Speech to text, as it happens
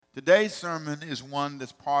Today's sermon is one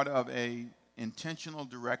that's part of a intentional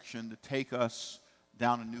direction to take us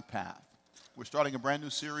down a new path. We're starting a brand new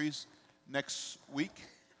series next week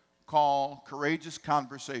called Courageous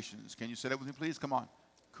Conversations. Can you say that with me, please? Come on.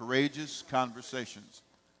 Courageous Conversations.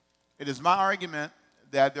 It is my argument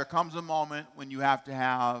that there comes a moment when you have to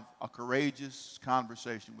have a courageous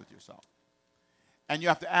conversation with yourself. And you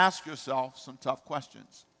have to ask yourself some tough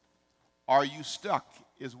questions. Are you stuck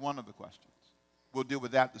is one of the questions. We'll deal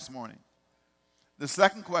with that this morning. The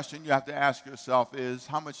second question you have to ask yourself is,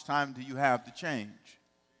 how much time do you have to change?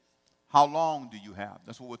 How long do you have?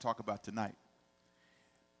 That's what we'll talk about tonight.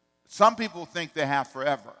 Some people think they have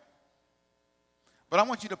forever. But I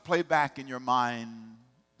want you to play back in your mind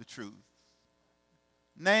the truth.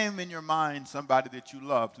 Name in your mind somebody that you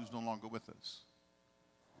loved who's no longer with us.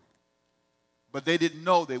 But they didn't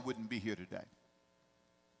know they wouldn't be here today.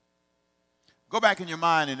 Go back in your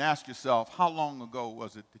mind and ask yourself, how long ago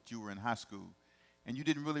was it that you were in high school and you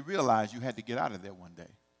didn't really realize you had to get out of there one day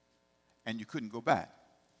and you couldn't go back?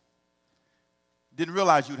 Didn't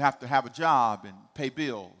realize you'd have to have a job and pay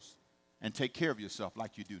bills and take care of yourself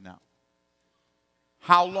like you do now.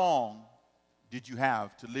 How long did you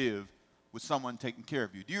have to live with someone taking care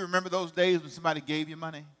of you? Do you remember those days when somebody gave you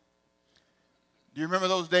money? Do you remember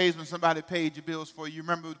those days when somebody paid your bills for you? You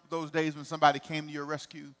remember those days when somebody came to your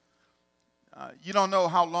rescue? You don't know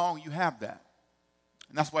how long you have that.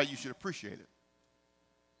 And that's why you should appreciate it.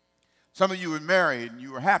 Some of you were married and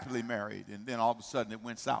you were happily married, and then all of a sudden it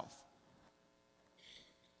went south.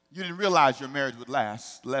 You didn't realize your marriage would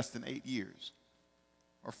last less than 8 years,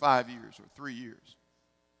 or 5 years, or 3 years.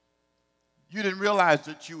 You didn't realize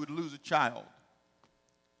that you would lose a child,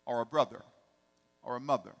 or a brother, or a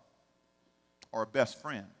mother, or a best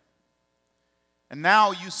friend. And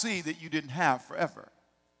now you see that you didn't have forever.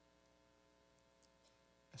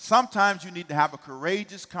 Sometimes you need to have a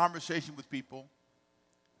courageous conversation with people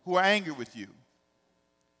who are angry with you.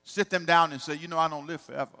 Sit them down and say, I don't live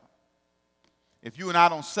forever. If you and I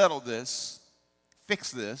don't settle this,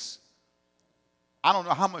 fix this, I don't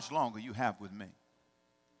know how much longer you have with me.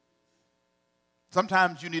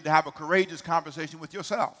 Sometimes you need to have a courageous conversation with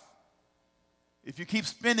yourself. If you keep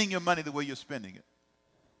spending your money the way you're spending it,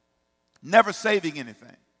 never saving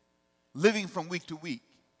anything, living from week to week,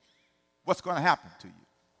 what's going to happen to you?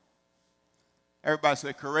 Everybody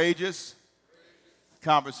say courageous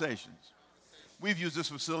conversations. We've used this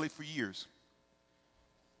facility for years.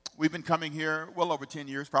 We've been coming here well over 10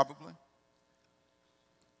 years probably.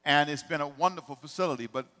 And it's been a wonderful facility,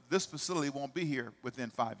 but this facility won't be here within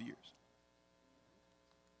 5 years.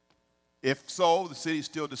 If so, the city's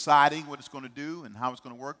still deciding what it's going to do and how it's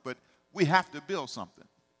going to work, but we have to build something.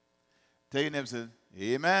 Tell your neighbor, say,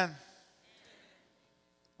 amen.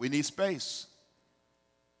 We need space.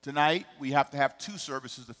 Tonight, we have to have 2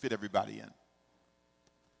 services to fit everybody in.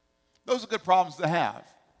 Those are good problems to have.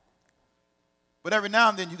 But every now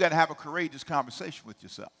and then, you got to have a courageous conversation with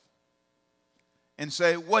yourself and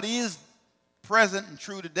say, what is present and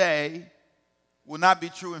true today will not be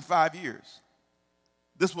true in 5 years.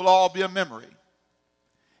 This will all be a memory.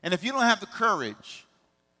 And if you don't have the courage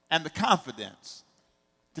and the confidence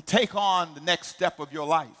to take on the next step of your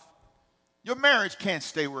life, your marriage can't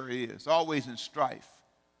stay where it is, always in strife.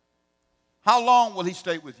 How long will he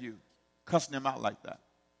stay with you? Cussing him out like that.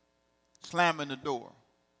 Slamming the door.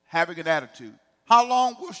 Having an attitude. How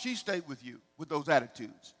long will she stay with you with those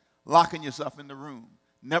attitudes? Locking yourself in the room.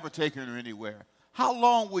 Never taking her anywhere. How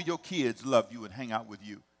long will your kids love you and hang out with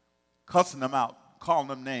you? Cussing them out, calling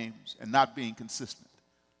them names, and not being consistent.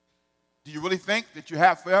 Do you really think that you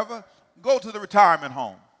have forever? Go to the retirement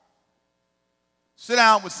home. Sit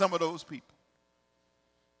down with some of those people.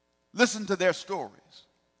 Listen to their stories.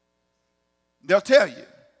 They'll tell you,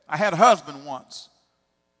 I had a husband once.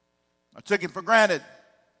 I took him for granted,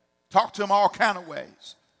 talked to him all kind of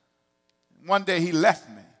ways. One day he left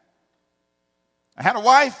me. I had a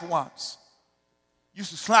wife once.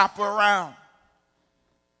 Used to slap her around.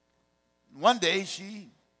 One day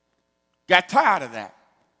she got tired of that.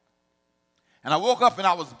 And I woke up and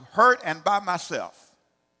I was hurt and by myself,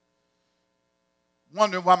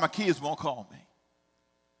 wondering why my kids won't call me.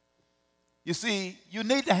 You see, you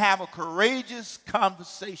need to have a courageous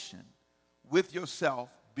conversation with yourself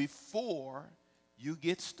before you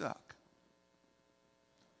get stuck.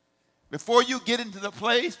 Before you get into the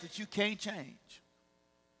place that you can't change.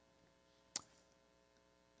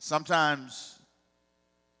 Sometimes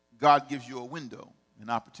God gives you a window, an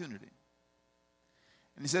opportunity.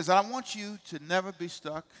 And he says, I want you to never be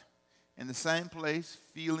stuck in the same place,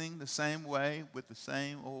 feeling the same way with the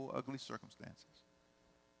same old ugly circumstances.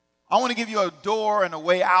 I want to give you a door and a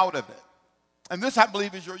way out of it. And this, I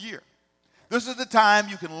believe, is your year. This is the time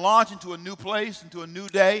you can launch into a new place, into a new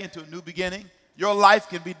day, into a new beginning. Your life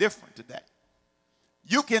can be different today.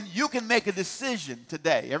 You can make a decision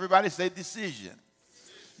today. Everybody say decision.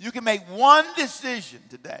 You can make one decision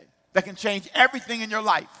today that can change everything in your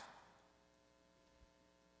life.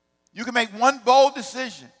 You can make one bold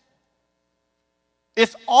decision.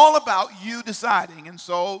 It's all about you deciding, and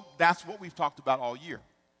so that's what we've talked about all year.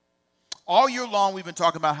 All year long, we've been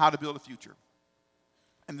talking about how to build a future.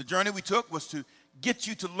 And the journey we took was to get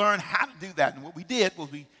you to learn how to do that. And what we did was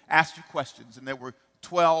we asked you questions, and there were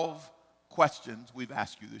 12 questions we've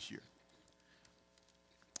asked you this year.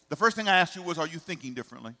 The first thing I asked you was, are you thinking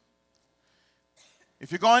differently?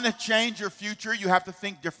 If you're going to change your future, you have to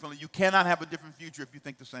think differently. You cannot have a different future if you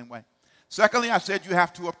think the same way. Secondly, I said you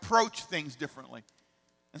have to approach things differently.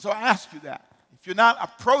 And so I asked you that. If you're not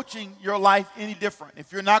approaching your life any different,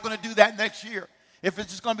 if you're not going to do that next year, if it's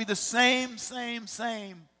just going to be the same,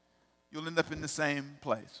 you'll end up in the same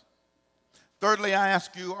place. Thirdly, I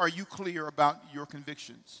ask you, are you clear about your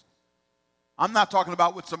convictions? I'm not talking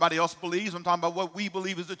about what somebody else believes. I'm talking about what we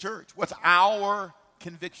believe as a church. What's our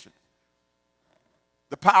conviction?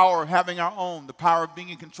 The power of having our own, the power of being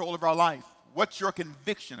in control of our life. What's your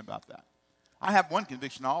conviction about that? I have one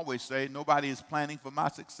conviction I always say, nobody is planning for my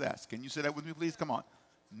success. Can you say that with me, please? Come on.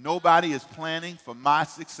 Nobody is planning for my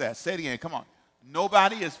success. Say it again, come on.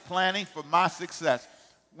 Nobody is planning for my success.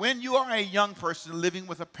 When you are a young person living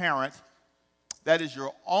with a parent, that is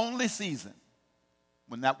your only season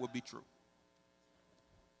when that would be true.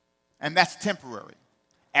 And that's temporary.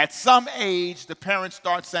 At some age, the parents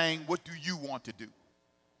start saying, what do you want to do?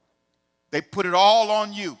 They put it all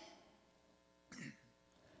on you.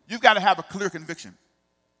 You've got to have a clear conviction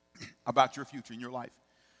about your future in your life.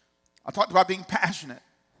 I talked about being passionate.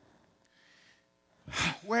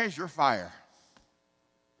 Where's your fire?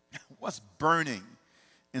 What's burning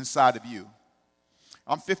inside of you?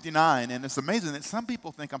 I'm 59, and it's amazing that some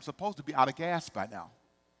people think I'm supposed to be out of gas by now.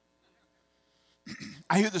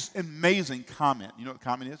 I hear this amazing comment. You know what the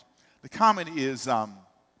comment is? The comment is,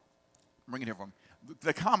 bring it here for me.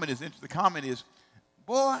 The comment is interesting. The comment is,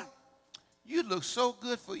 boy, you look so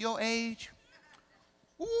good for your age.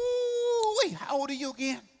 Ooh, wait, how old are you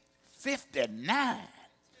again? 59.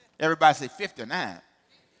 Everybody say 59.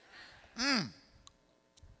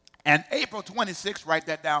 And April 26th, write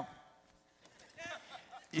that down.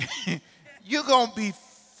 You're going to be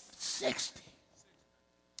 60.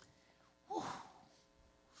 Woo.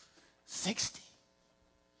 60.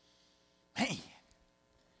 Man,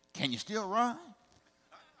 can you still run?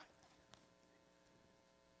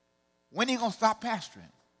 When are you going to stop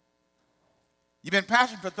pastoring? You've been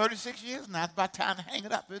pastoring for 36 years, now it's about time to hang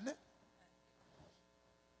it up, isn't it?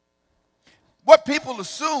 What people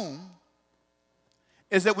assume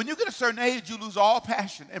is that when you get a certain age, you lose all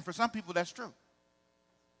passion. And for some people, that's true.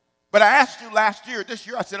 But I asked you this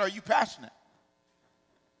year, I said, are you passionate?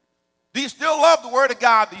 Do you still love the Word of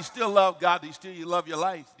God? Do you still love God? Do you still love your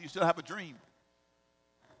life? Do you still have a dream?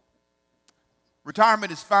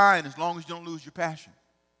 Retirement is fine as long as you don't lose your passion.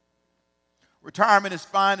 Retirement is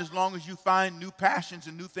fine as long as you find new passions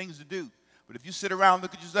and new things to do. But if you sit around and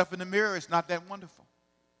look at yourself in the mirror, it's not that wonderful.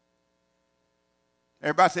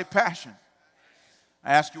 Everybody say passion.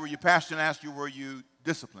 I ask you, were you passionate? I ask you, were you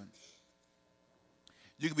disciplined?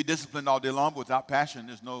 You can be disciplined all day long, but without passion,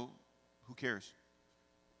 who cares?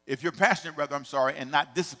 If you're passionate, and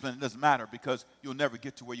not disciplined, it doesn't matter because you'll never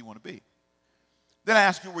get to where you want to be. Then I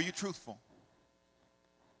ask you, were you truthful?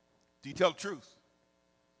 Do you tell the truth?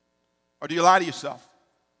 Or do you lie to yourself?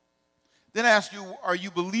 Then I ask you, are you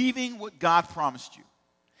believing what God promised you?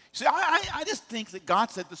 See, I just think that God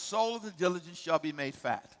said the soul of the diligent shall be made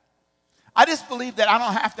fat. I just believe that I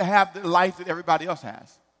don't have to have the life that everybody else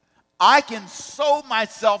has. I can sow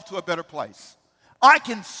myself to a better place. I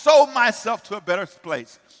can sow myself to a better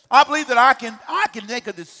place. I believe that I can make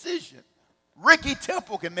a decision. Ricky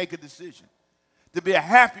Temple can make a decision to be a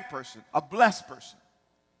happy person, a blessed person.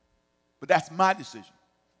 But that's my decision.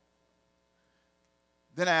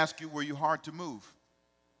 Then I ask you, were you hard to move?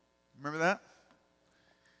 Remember that?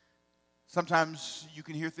 Sometimes you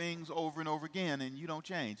can hear things over and over again and you don't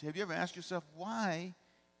change. Have you ever asked yourself, why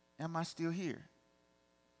am I still here?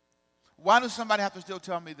 Why does somebody have to still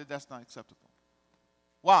tell me that that's not acceptable?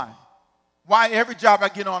 Why? Why every job I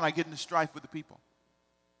get on, I get into strife with the people?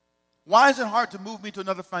 Why is it hard to move me to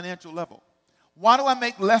another financial level? Why do I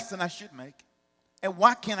make less than I should make? And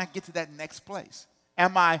why can't I get to that next place?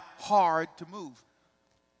 Am I hard to move?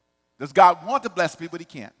 Does God want to bless me, but he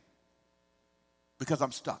can't? Because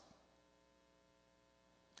I'm stuck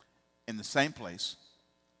in the same place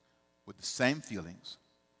with the same feelings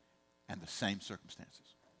and the same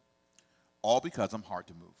circumstances. All because I'm hard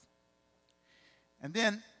to move. And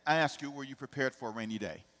then I ask you, were you prepared for a rainy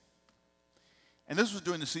day? And this was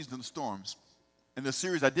during the season of the storms. And the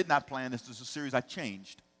series I did not plan, this is a series I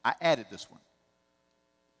changed. I added this one.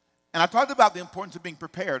 And I talked about the importance of being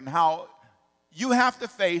prepared and how you have to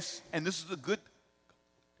face, and this is a good,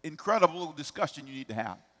 incredible discussion you need to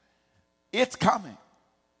have. It's coming.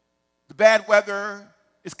 The bad weather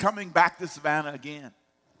is coming back to Savannah again.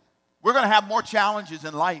 We're going to have more challenges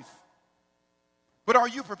in life. But are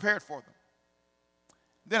you prepared for them?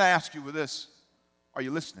 Then I ask you with this, are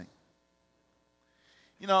you listening?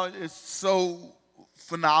 You know, it's so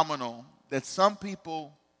phenomenal that some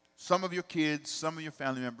people, some of your kids, some of your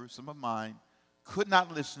family members, some of mine, could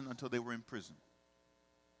not listen until they were in prison.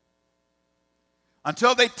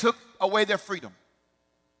 Until they took away their freedom.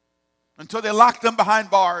 Until they locked them behind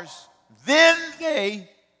bars. Then they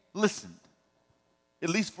listened, at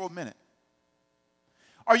least for a minute.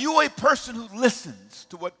 Are you a person who listens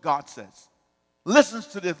to what God says? Listens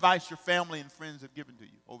to the advice your family and friends have given to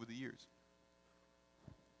you over the years?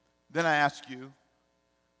 Then I ask you,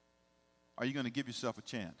 are you going to give yourself a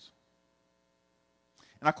chance?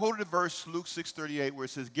 And I quoted a verse, Luke 6:38, where it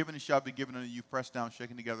says, "Given it shall be given unto you, pressed down,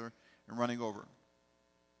 shaken together, and running over."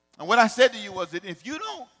 And what I said to you was that if you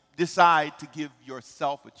don't decide to give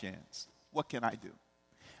yourself a chance, what can I do?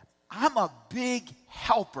 I'm a big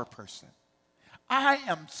helper person. I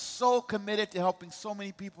am so committed to helping so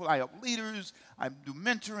many people. I help leaders, I do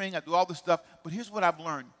mentoring, I do all this stuff. But here's what I've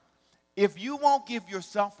learned. If you won't give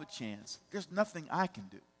yourself a chance, there's nothing I can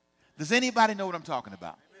do. Does anybody know what I'm talking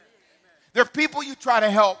about? There are people you try to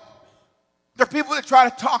help. There are people that try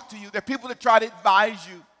to talk to you. There are people that try to advise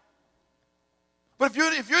you. But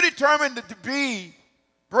if you're determined to be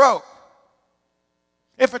broke,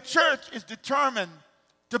 if a church is determined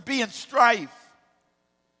to be in strife,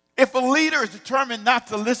 if a leader is determined not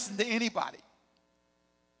to listen to anybody,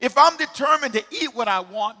 if I'm determined to eat what I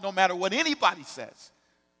want no matter what anybody says,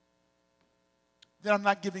 then I'm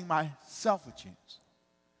not giving myself a chance.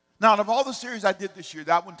 Now, out of all the series I did this year,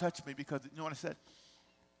 that one touched me because, you know what I said?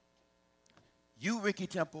 You, Ricky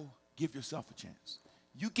Temple, give yourself a chance.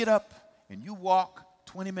 You get up and you walk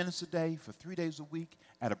 20 minutes a day for 3 days a week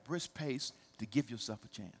at a brisk pace to give yourself a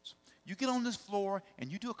chance. You get on this floor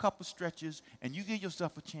and you do a couple stretches and you give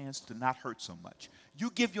yourself a chance to not hurt so much.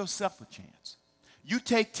 You give yourself a chance. You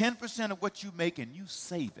take 10% of what you make and you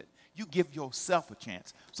save it. You give yourself a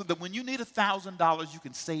chance so that when you need $1,000, you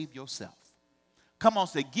can save yourself. Come on,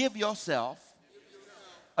 say, give yourself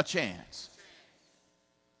a chance.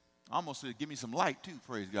 I almost said, give me some light too,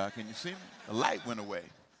 praise God. Can you see me? The light went away.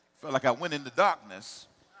 Felt like I went into darkness.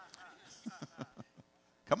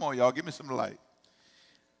 Come on, y'all, give me some light.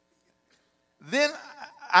 Then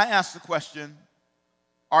I asked the question,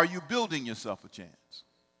 are you building yourself a chance?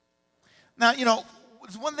 Now, you know,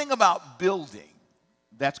 there's one thing about building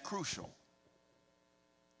that's crucial.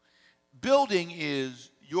 Building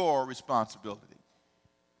is your responsibility,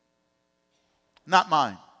 not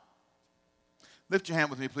mine. Lift your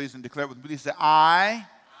hand with me, please, and declare with me. Please say, I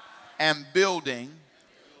am building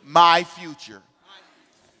my future.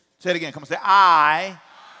 Say it again. Come on, say, I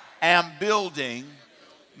am building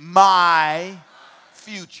my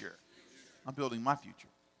future. I'm building my future.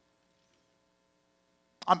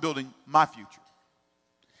 I'm building my future.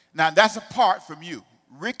 Now, that's apart from you.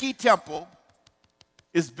 Ricky Temple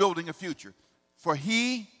is building a future. For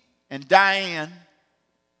he and Diane,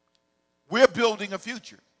 we're building a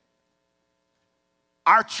future.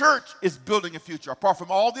 Our church is building a future. Apart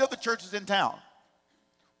from all the other churches in town,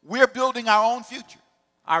 we're building our own future.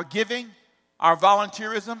 Our giving, our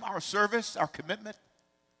volunteerism, our service, our commitment.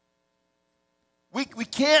 We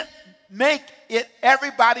can't make it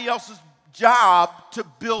everybody else's job to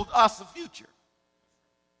build us a future.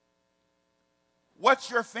 What's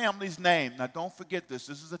your family's name? Now, don't forget this.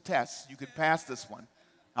 This is a test. You can pass this one.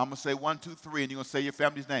 I'm going to say 1, 2, 3, and you're going to say your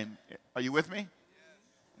family's name. Are you with me? Yes.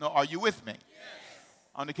 No, are you with me? Yes.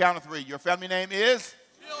 On the count of 3, your family name is?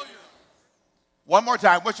 William. One more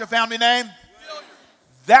time. What's your family name? William.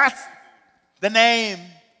 That's the name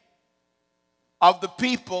of the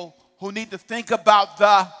people who need to think about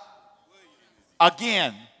the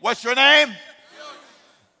again. What's your name? William.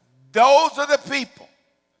 Those are the people.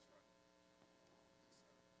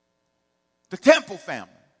 The Temple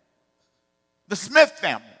family, the Smith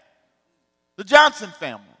family, the Johnson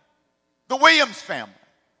family, the Williams family.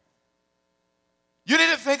 You need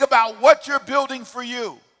to think about what you're building for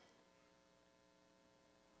you.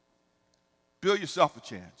 Build yourself a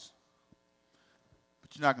chance.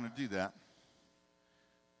 But you're not going to do that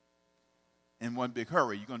in one big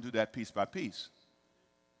hurry. You're going to do that piece by piece.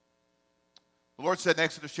 The Lord said in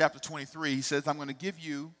Exodus chapter 23, he says, I'm going to give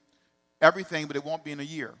you everything, but it won't be in a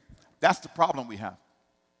year. That's the problem we have.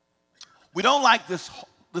 We don't like this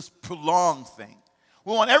prolonged thing.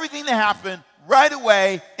 We want everything to happen right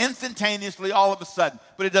away, instantaneously, all of a sudden.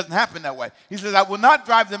 But it doesn't happen that way. He says, I will not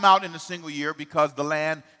drive them out in a single year because the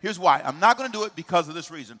land, here's why. I'm not going to do it because of this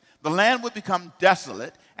reason. The land would become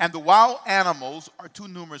desolate, and the wild animals are too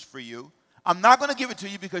numerous for you. I'm not going to give it to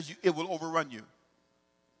you because it will overrun you.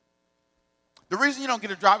 The reason you don't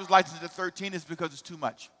get a driver's license at 13 is because it's too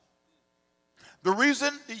much. The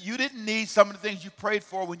reason that you didn't need some of the things you prayed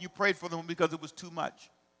for when you prayed for them was because it was too much.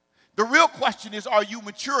 The real question is, are you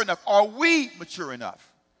mature enough? Are we mature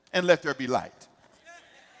enough? And let there be light.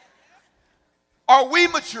 Are we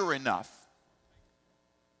mature enough?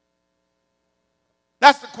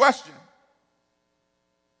 That's the question.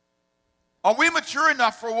 Are we mature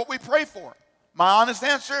enough for what we pray for? My honest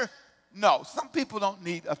answer, no. Some people don't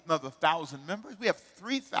need another 1,000 members. We have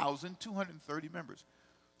 3,230 members.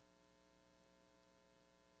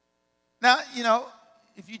 Now,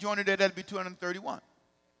 if you join today, that'd be 231.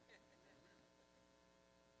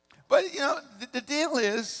 But, the deal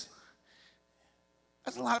is,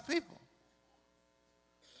 that's a lot of people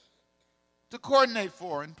to coordinate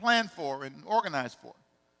for and plan for and organize for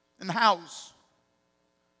and house.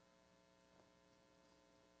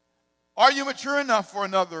 Are you mature enough for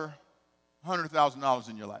another $100,000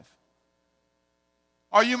 in your life?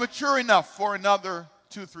 Are you mature enough for another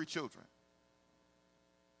 2 or 3 children?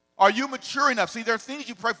 Are you mature enough? See, there are things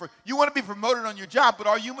you pray for. You want to be promoted on your job, but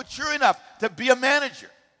are you mature enough to be a manager?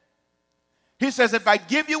 He says, if I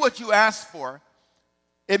give you what you ask for,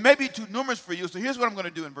 it may be too numerous for you. So here's what I'm going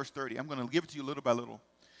to do in verse 30. I'm going to give it to you little by little.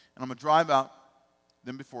 And I'm going to drive out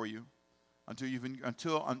them before you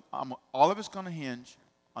until all of it's going to hinge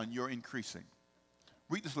on your increasing.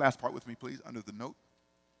 Read this last part with me, please, under the note.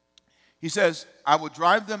 He says, I will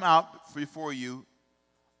drive them out before you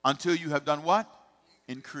until you have done what?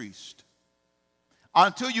 Increased.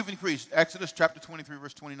 Until you've increased. Exodus chapter 23,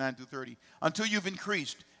 verse 29 through 30. Until you've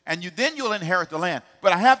increased. And then you'll inherit the land.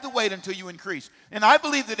 But I have to wait until you increase. And I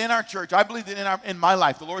believe that in our church, I believe that in my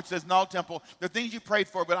life, the Lord says, no, Temple, there are things you prayed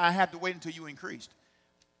for, but I had to wait until you increased.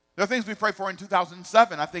 There are things we prayed for in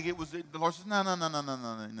 2007. I think it was, the Lord says, no.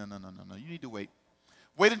 You need to wait.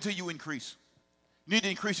 Wait until you increase. You need to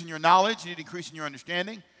increase in your knowledge. You need to increase in your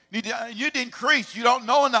understanding. You need to increase. You don't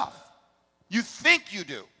know enough. You think you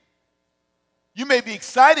do. You may be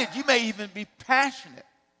excited. You may even be passionate.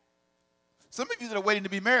 Some of you that are waiting to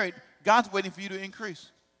be married, God's waiting for you to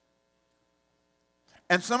increase.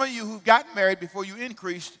 And some of you who've gotten married before you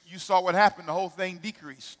increased, you saw what happened. The whole thing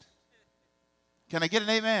decreased. Can I get an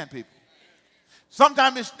amen, people?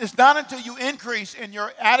 Sometimes it's not until you increase in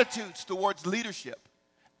your attitudes towards leadership,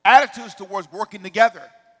 attitudes towards working together.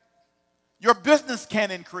 Your business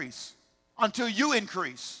can't increase until you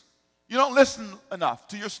increase. You don't listen enough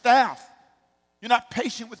to your staff. You're not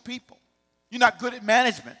patient with people. You're not good at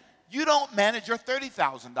management. You don't manage your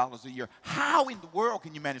 $30,000 a year. How in the world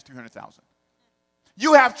can you manage $300,000?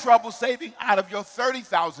 You have trouble saving out of your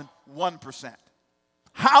 $30,000 1%.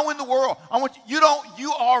 How in the world?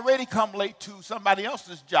 You already come late to somebody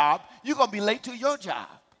else's job. You're going to be late to your job.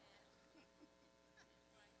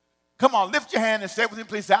 Come on, lift your hand and say it with me,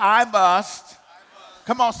 please. Say, I must.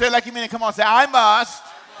 Come on, say it like you mean it. Come on, say, I must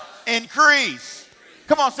increase.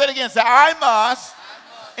 Come on, say it again. Say, I must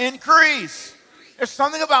increase. There's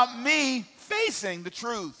something about me facing the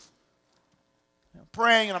truth. I'm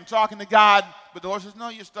praying and I'm talking to God, but the Lord says, no,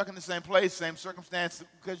 you're stuck in the same place, same circumstance,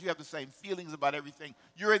 because you have the same feelings about everything.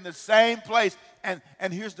 You're in the same place. And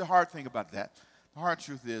here's the hard thing about that. The hard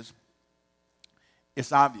truth is,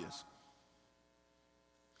 it's obvious.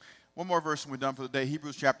 One more verse and we're done for the day.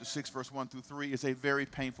 Hebrews chapter 6, verse 1 through 3 is a very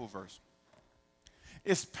painful verse.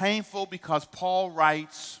 It's painful because Paul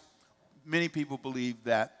writes, many people believe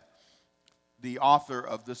that the author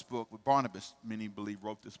of this book, Barnabas, many believe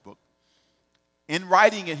wrote this book. In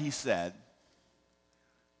writing it, he said,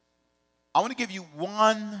 I want to give you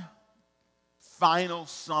one final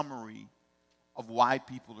summary of why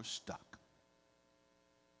people are stuck.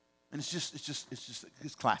 And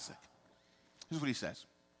it's classic. Here's what he says.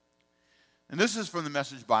 And this is from the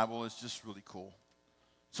Message Bible. It's just really cool.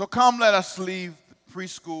 So come, let us leave the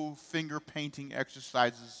preschool finger painting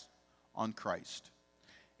exercises on Christ.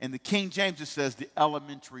 In the King James, it says the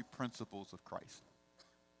elementary principles of Christ.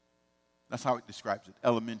 That's how it describes it,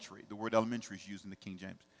 elementary. The word elementary is used in the King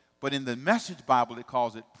James. But in the Message Bible, it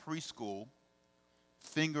calls it preschool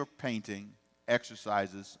finger painting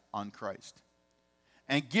exercises on Christ.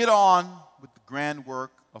 And get on with the grand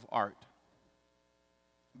work of art.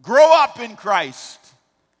 Grow up in Christ.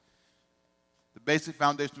 The The basic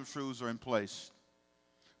foundational truths are in place.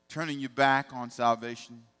 Turning your back on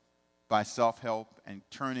salvation by self-help and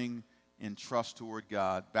turning in trust toward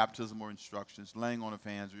God, baptismal instructions, laying on of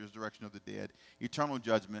hands, resurrection of the dead, eternal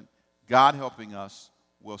judgment, God helping us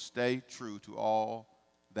will stay true to all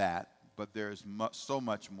that, but there is so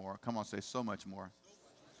much more. Come on, say so much more.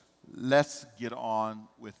 Let's get on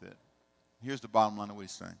with it. Here's the bottom line of what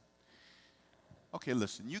he's saying. Okay,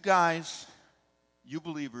 listen, you guys, you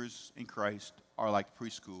believers in Christ are like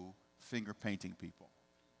preschool finger painting people.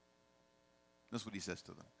 That's what he says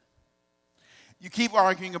to them. You keep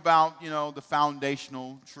arguing about, the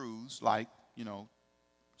foundational truths like,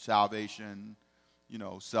 salvation,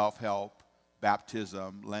 self-help,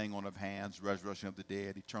 baptism, laying on of hands, resurrection of the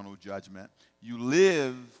dead, eternal judgment. You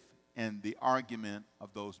live in the argument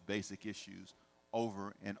of those basic issues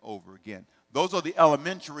over and over again. Those are the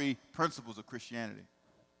elementary principles of Christianity.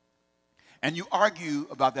 And you argue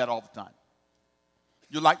about that all the time.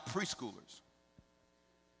 You're like preschoolers.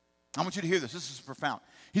 I want you to hear this. This is profound.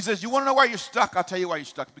 He says, you want to know why you're stuck? I'll tell you why you're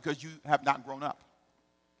stuck. Because you have not grown up.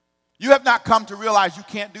 You have not come to realize you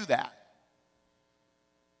can't do that.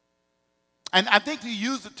 And I think to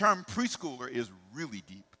use the term preschooler is really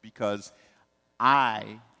deep because I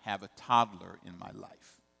have a toddler in my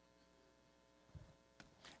life.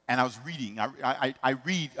 And I was reading. I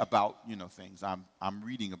read about, things. I'm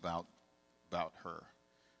reading about her.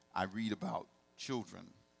 I read about children.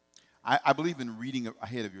 I believe in reading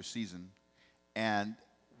ahead of your season. And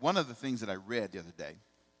one of the things that I read the other day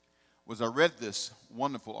was I read this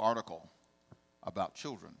wonderful article about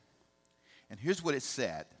children. And here's what it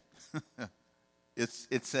said.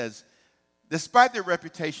 It says, despite their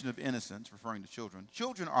reputation of innocence, referring to children,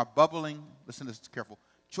 children are bubbling, listen to this careful,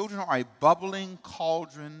 children are a bubbling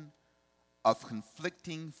cauldron of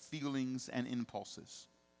conflicting feelings and impulses.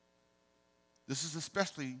 This is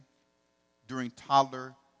especially during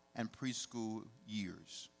toddler and preschool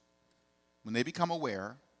years, when they become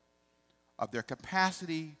aware of their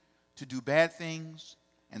capacity to do bad things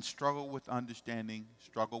and struggle with understanding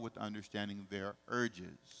their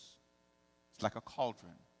urges. It's like a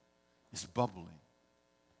cauldron. It's bubbling.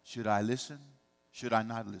 Should I listen? Should I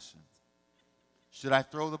not listen? Should I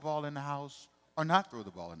throw the ball in the house or not throw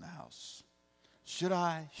the ball in the house? Should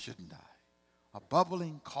I? Shouldn't I? A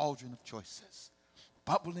bubbling cauldron of choices.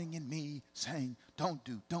 Bubbling in me saying, don't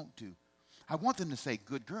do, don't do. I want them to say,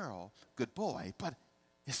 good girl, good boy, but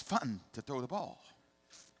it's fun to throw the ball.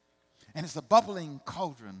 And it's a bubbling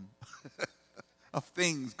cauldron of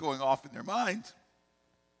things going off in their minds.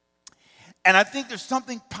 And I think there's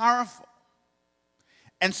something powerful.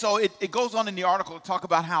 And so it goes on in the article to talk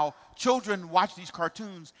about how children watch these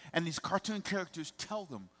cartoons, and these cartoon characters tell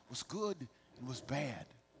them what's good and what's bad.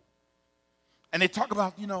 And they talk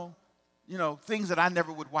about, things that I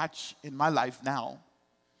never would watch in my life now.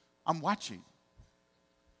 I'm watching.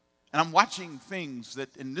 And I'm watching things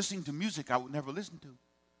and listening to music I would never listen to.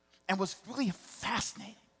 And what's really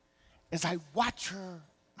fascinating is I watch her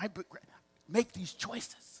make these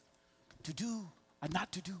choices to do or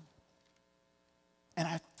not to do. And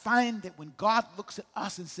I find that when God looks at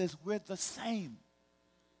us and says, we're the same.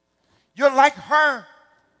 You're like her,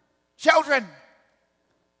 children.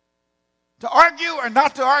 To argue or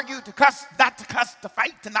not to argue, to cuss, not to cuss, to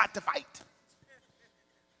fight, to not to fight.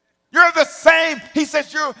 You're the same. He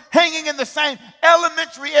says you're hanging in the same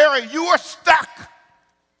elementary area. You are stuck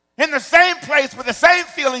in the same place with the same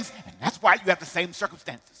feelings, and that's why you have the same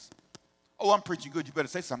circumstances. Oh, I'm preaching good. You better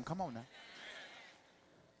say something. Come on now.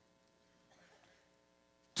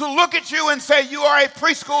 To look at you and say you are a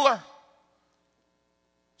preschooler,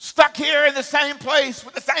 stuck here in the same place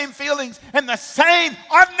with the same feelings and the same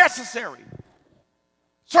unnecessary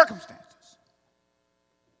circumstances.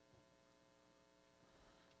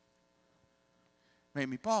 Made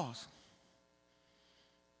me pause.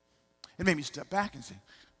 It made me step back and say,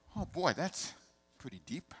 oh boy, that's pretty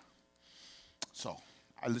deep. So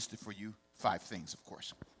I listed for you 5 things, of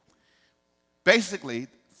course. Basically,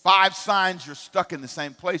 5 signs you're stuck in the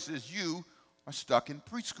same place as you are stuck in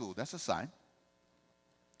preschool. That's a sign.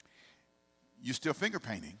 You're still finger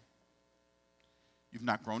painting. You've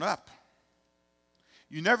not grown up.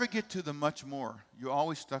 You never get to the much more. You're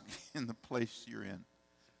always stuck in the place you're in.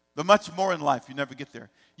 The much more in life, you never get there.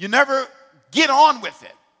 You never get on with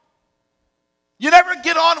it. You never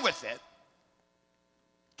get on with it.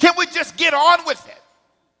 Can we just get on with it?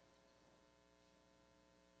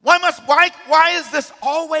 Why is this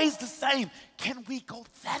always the same? Can we go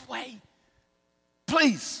that way?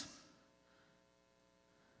 Please.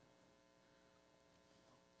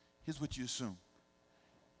 Here's what you assume.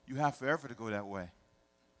 You have forever to go that way.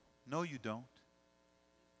 No, you don't.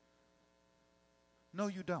 No,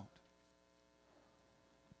 you don't.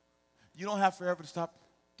 You don't have forever to stop,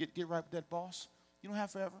 get right with that boss. You don't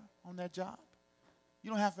have forever on that job. You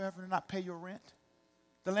don't have forever to not pay your rent.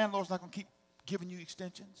 The landlord's not going to keep giving you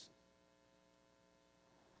extensions.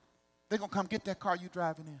 They're going to come get that car you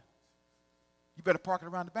driving in. You better park it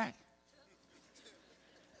around the back.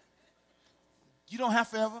 You don't have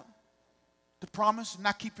forever to promise and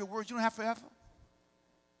not keep your words. You don't have forever.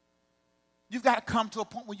 You've got to come to a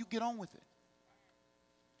point where you get on with it.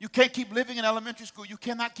 You can't keep living in elementary school. You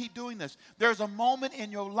cannot keep doing this. There's a moment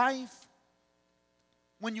in your life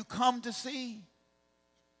when you come to see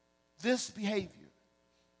this behavior,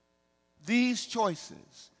 these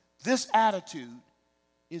choices, this attitude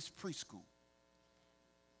is preschool.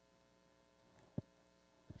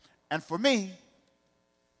 And for me,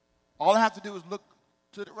 all I have to do is look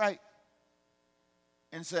to the right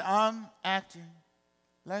and say, I'm acting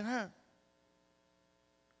like her,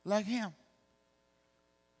 like him.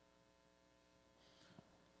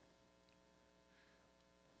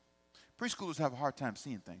 Preschoolers have a hard time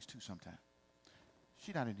seeing things too sometimes.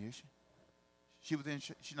 She's not in here, is she? She was in,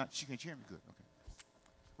 she can't hear me good. Okay.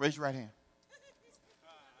 Raise your right hand.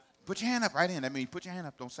 Put your hand up right in. I mean, put your hand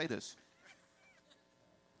up. Don't say this.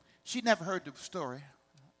 She never heard the story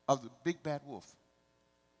of the big bad wolf.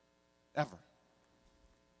 Ever.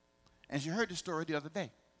 And she heard the story the other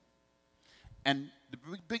day. And the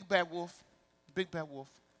big bad wolf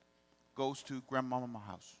goes to Grandmama's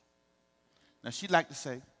house. Now, she'd like to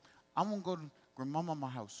say, I'm going to go to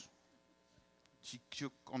Grandmama's house.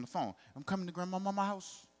 She'll on the phone. I'm coming to Grandmama's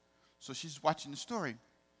house. So she's watching the story.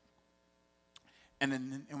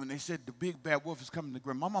 And when they said the big bad wolf is coming to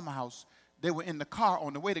Grandmama's house, they were in the car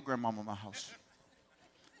on the way to Grandmama's house.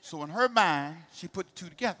 So in her mind, she put the two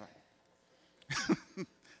together.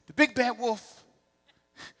 The big bad wolf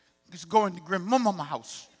is going to Grandmama's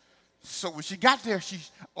house. So when she got there, she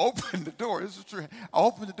opened the door. This is true. I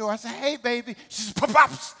opened the door. I said, hey, baby. She said,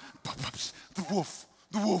 pop-pops, pop-pops, the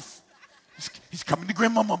wolf. He's coming to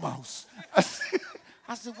Grandmama's house.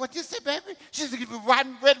 I said, what you say, baby? She said,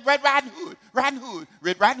 Red Riding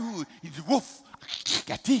Hood. He's a wolf.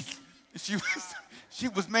 Got teeth. She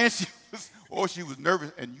was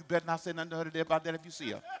nervous. And you better not say nothing to her today about that if you see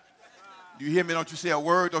her. Do you hear me? Don't you say a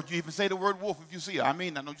word. Don't you even say the word wolf if you see her. I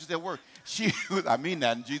mean that. Don't you say a word. I mean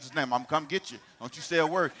that in Jesus' name. I'm come get you. Don't you say a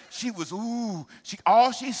word. She was,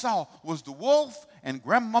 all she saw was the wolf and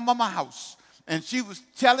Grandmama's house. And she was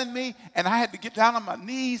telling me, and I had to get down on my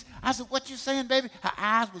knees. I said, what you saying, baby? Her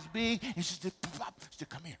eyes was big, and she said, pop. She said,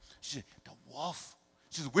 come here. She said, the wolf.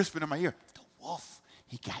 She was whispering in my ear, the wolf,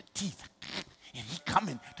 he got teeth, and he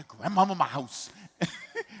coming to Grandmama's house.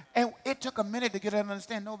 And it took a minute to get her to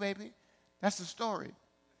understand, no, baby, that's the story.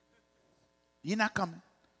 You're not coming.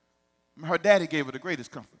 Her daddy gave her the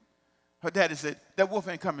greatest comfort. Her daddy said, that wolf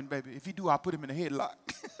ain't coming, baby. If he do, I'll put him in a headlock.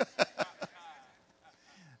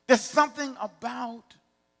 There's something about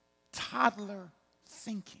toddler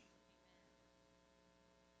thinking.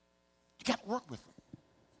 You got to work with them.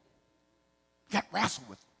 You got to wrestle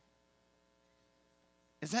with them.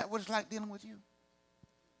 Is that what it's like dealing with you?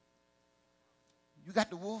 You got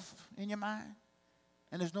the wolf in your mind,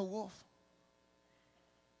 and there's no wolf.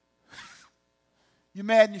 You're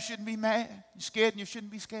mad and you shouldn't be mad. You're scared and you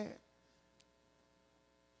shouldn't be scared.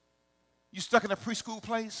 You're stuck in a preschool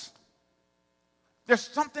place. There's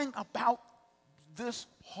something about this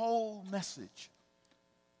whole message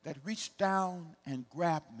that reached down and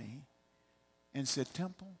grabbed me and said,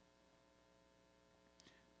 Temple,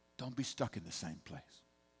 don't be stuck in the same place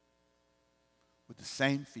with the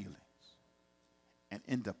same feelings and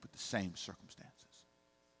end up with the same circumstances.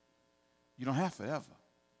 You don't have forever.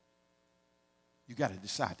 You got to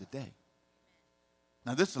decide today.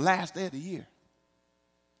 Now, this is the last day of the year.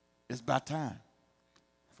 It's about time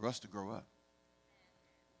for us to grow up.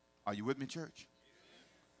 Are you with me, church?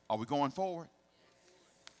 Are we going forward?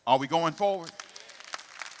 Are we going forward?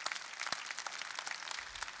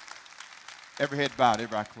 Every head bowed,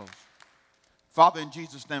 every eye closed. Father, in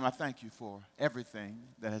Jesus' name, I thank you for everything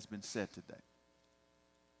that has been said today.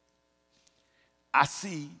 I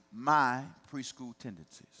see my preschool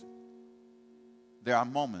tendencies. There are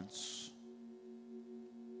moments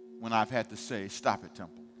when I've had to say, stop it,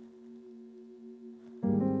 Temple.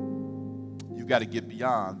 You got to get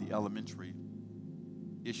beyond the elementary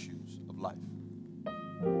issues of life.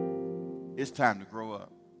 It's time to grow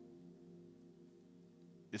up.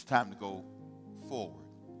 It's time to go forward.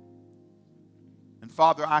 And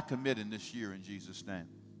Father, I commit in this year in Jesus' name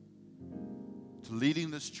to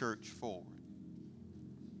leading this church forward.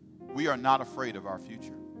 We are not afraid of our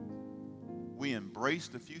future. We embrace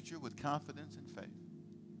the future with confidence and faith.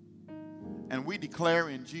 And we declare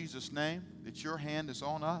in Jesus' name that your hand is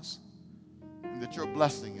on us and that your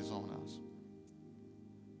blessing is on us.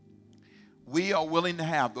 We are willing to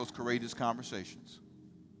have those courageous conversations.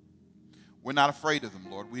 We're not afraid of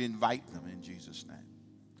them, Lord. We invite them in Jesus' name.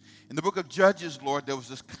 In the book of Judges, Lord, there was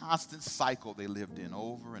this constant cycle they lived in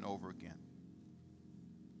over and over again.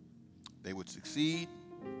 They would succeed,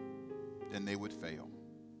 then they would fail.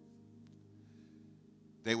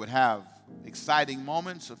 They would have exciting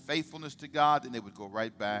moments of faithfulness to God, then they would go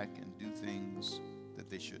right back and do things that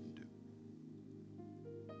they shouldn't do.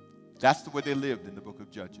 That's the way they lived in the book of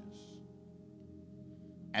Judges.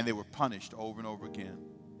 And they were punished over and over again.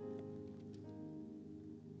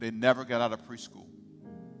 They never got out of preschool.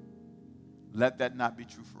 Let that not be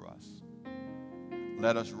true for us.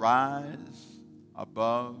 Let us rise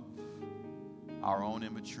above our own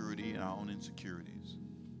immaturity and our own insecurities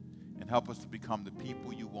and help us to become the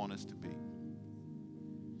people you want us to be.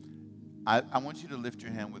 I want you to lift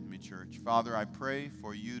your hand with me, church. Father, I pray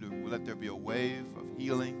for you to let there be a wave of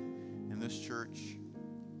healing in this church,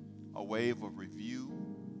 a wave of review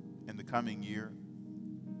in the coming year,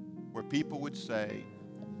 where people would say,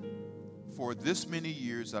 for this many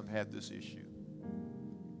years I've had this issue,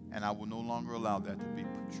 and I will no longer allow that to be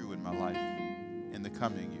true in my life in the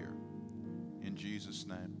coming year. In Jesus'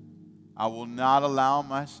 name. I will not allow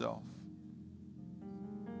myself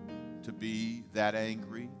to be that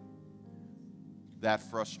angry, that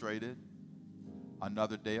frustrated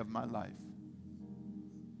another day of my life.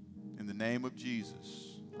 In the name of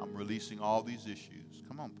Jesus, I'm releasing all these issues.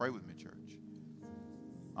 Come on, pray with me, church.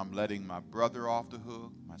 I'm letting my brother off the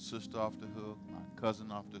hook, my sister off the hook, my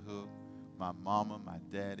cousin off the hook, my mama, my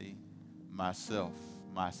daddy, myself,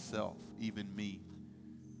 even me.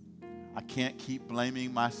 I can't keep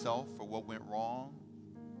blaming myself for what went wrong.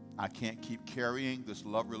 I can't keep carrying this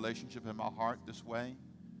love relationship in my heart this way.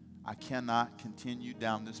 I cannot continue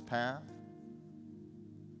down this path.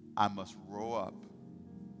 I must grow up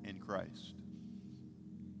in Christ.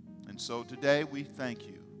 And so today we thank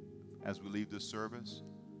you as we leave this service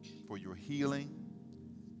for your healing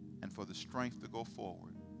and for the strength to go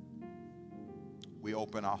forward. We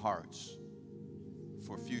open our hearts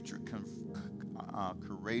for future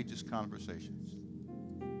courageous conversations.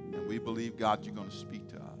 And we believe, God, you're going to speak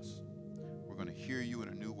to us. We're going to hear you in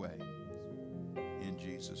a new way. In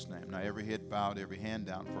Jesus' name. Now, every head bowed, every hand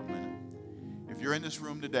down for a minute. If you're in this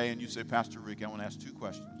room today and you say, Pastor Rick, I want to ask two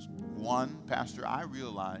questions. One, Pastor, I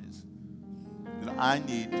realize that I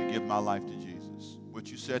need to give my life to Jesus. What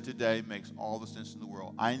you said today makes all the sense in the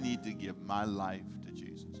world. I need to give my life to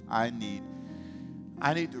Jesus. I need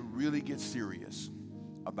to really get serious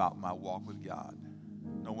about my walk with God.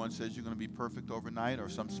 No one says you're going to be perfect overnight or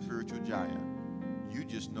some spiritual giant. You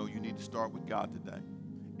just know you need to start with God today.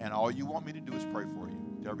 And all you want me to do is pray for you.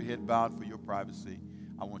 With every head bowed for your privacy,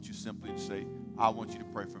 I want you simply to say, I want you to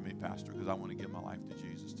pray for me, Pastor, because I want to give my life to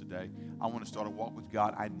Jesus today. I want to start a walk with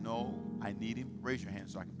God. I know I need him. Raise your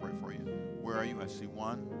hand so I can pray for you. Where are you? I see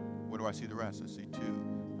one. Where do I see the rest? I see two.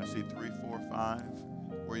 I see 3, 4, 5.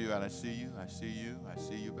 Where are you at? I see you. I see you. I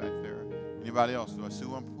see you back there. Anybody else? Do I see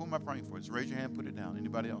who am I praying for? Just raise your hand, put it down.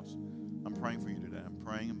 Anybody else? I'm praying for you today. I'm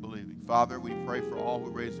praying and believing. Father, we pray for all who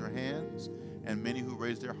raise their hands and many who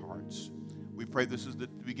raise their hearts. We pray this is the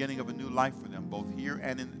beginning of a new life for them, both here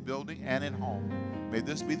and in the building and at home. May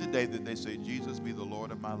this be the day that they say, Jesus, be the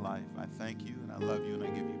Lord of my life. I thank you and I love you and I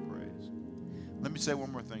give you praise. Let me say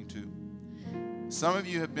one more thing, too. Some of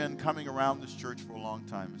you have been coming around this church for a long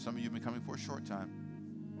time, and some of you have been coming for a short time.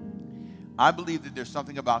 I believe that there's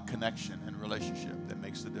something about connection and relationship that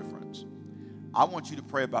makes the difference. I want you to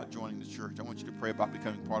pray about joining the church. I want you to pray about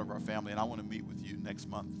becoming part of our family, and I want to meet with you next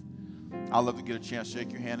month. I'd love to get a chance to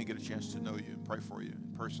shake your hand and get a chance to know you and pray for you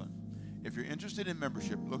in person. If you're interested in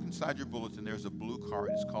membership, look inside your bulletin. There's a blue card.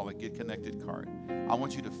 It's called a Get Connected card. I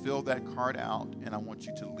want you to fill that card out, and I want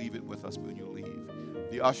you to leave it with us when you leave.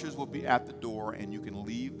 The ushers will be at the door, and you can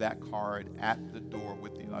leave that card at the door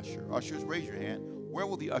with the usher. Ushers, raise your hand. Where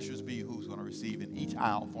will the ushers be? Who's going to receive in each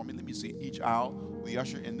aisle for me? Let me see. Each aisle. The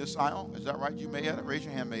usher in this aisle. Is that right? You, Mayetta? Raise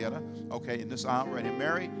your hand, Mayetta. Okay, in this aisle right here.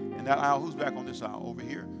 Mary, in that aisle. Who's back on this aisle? Over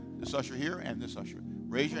here. This usher here and this usher.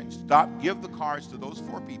 Raise your hand. Stop. Give the cards to those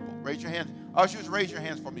 4 people. Raise your hands. Ushers, raise your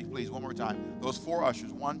hands for me, please. One more time. Those 4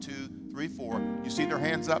 ushers. 1, 2, 3, 4. You see their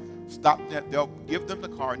hands up? Stop that. They'll give them the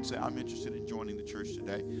card and say, I'm interested in joining the church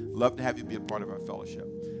today. Love to have you be a part of our fellowship.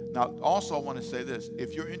 Now, also, I want to say this.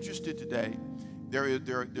 If you're interested today,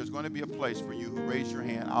 there's going to be a place for you who raise your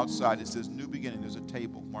hand outside. It says New Beginning. There's a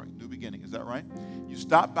table marked New Beginning. Is that right? You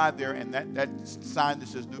stop by there, and that sign that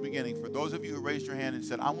says New Beginning, for those of you who raised your hand and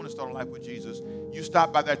said, I want to start a life with Jesus, You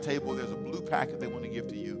stop by that table, there's a blue packet they want to give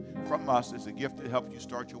to you from us. It's a gift to help you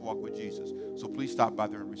start your walk with Jesus. So please stop by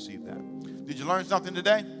there and receive that. Did you learn something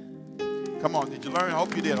today? Come on, did you learn? I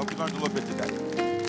hope you did. I hope you learned a little bit today.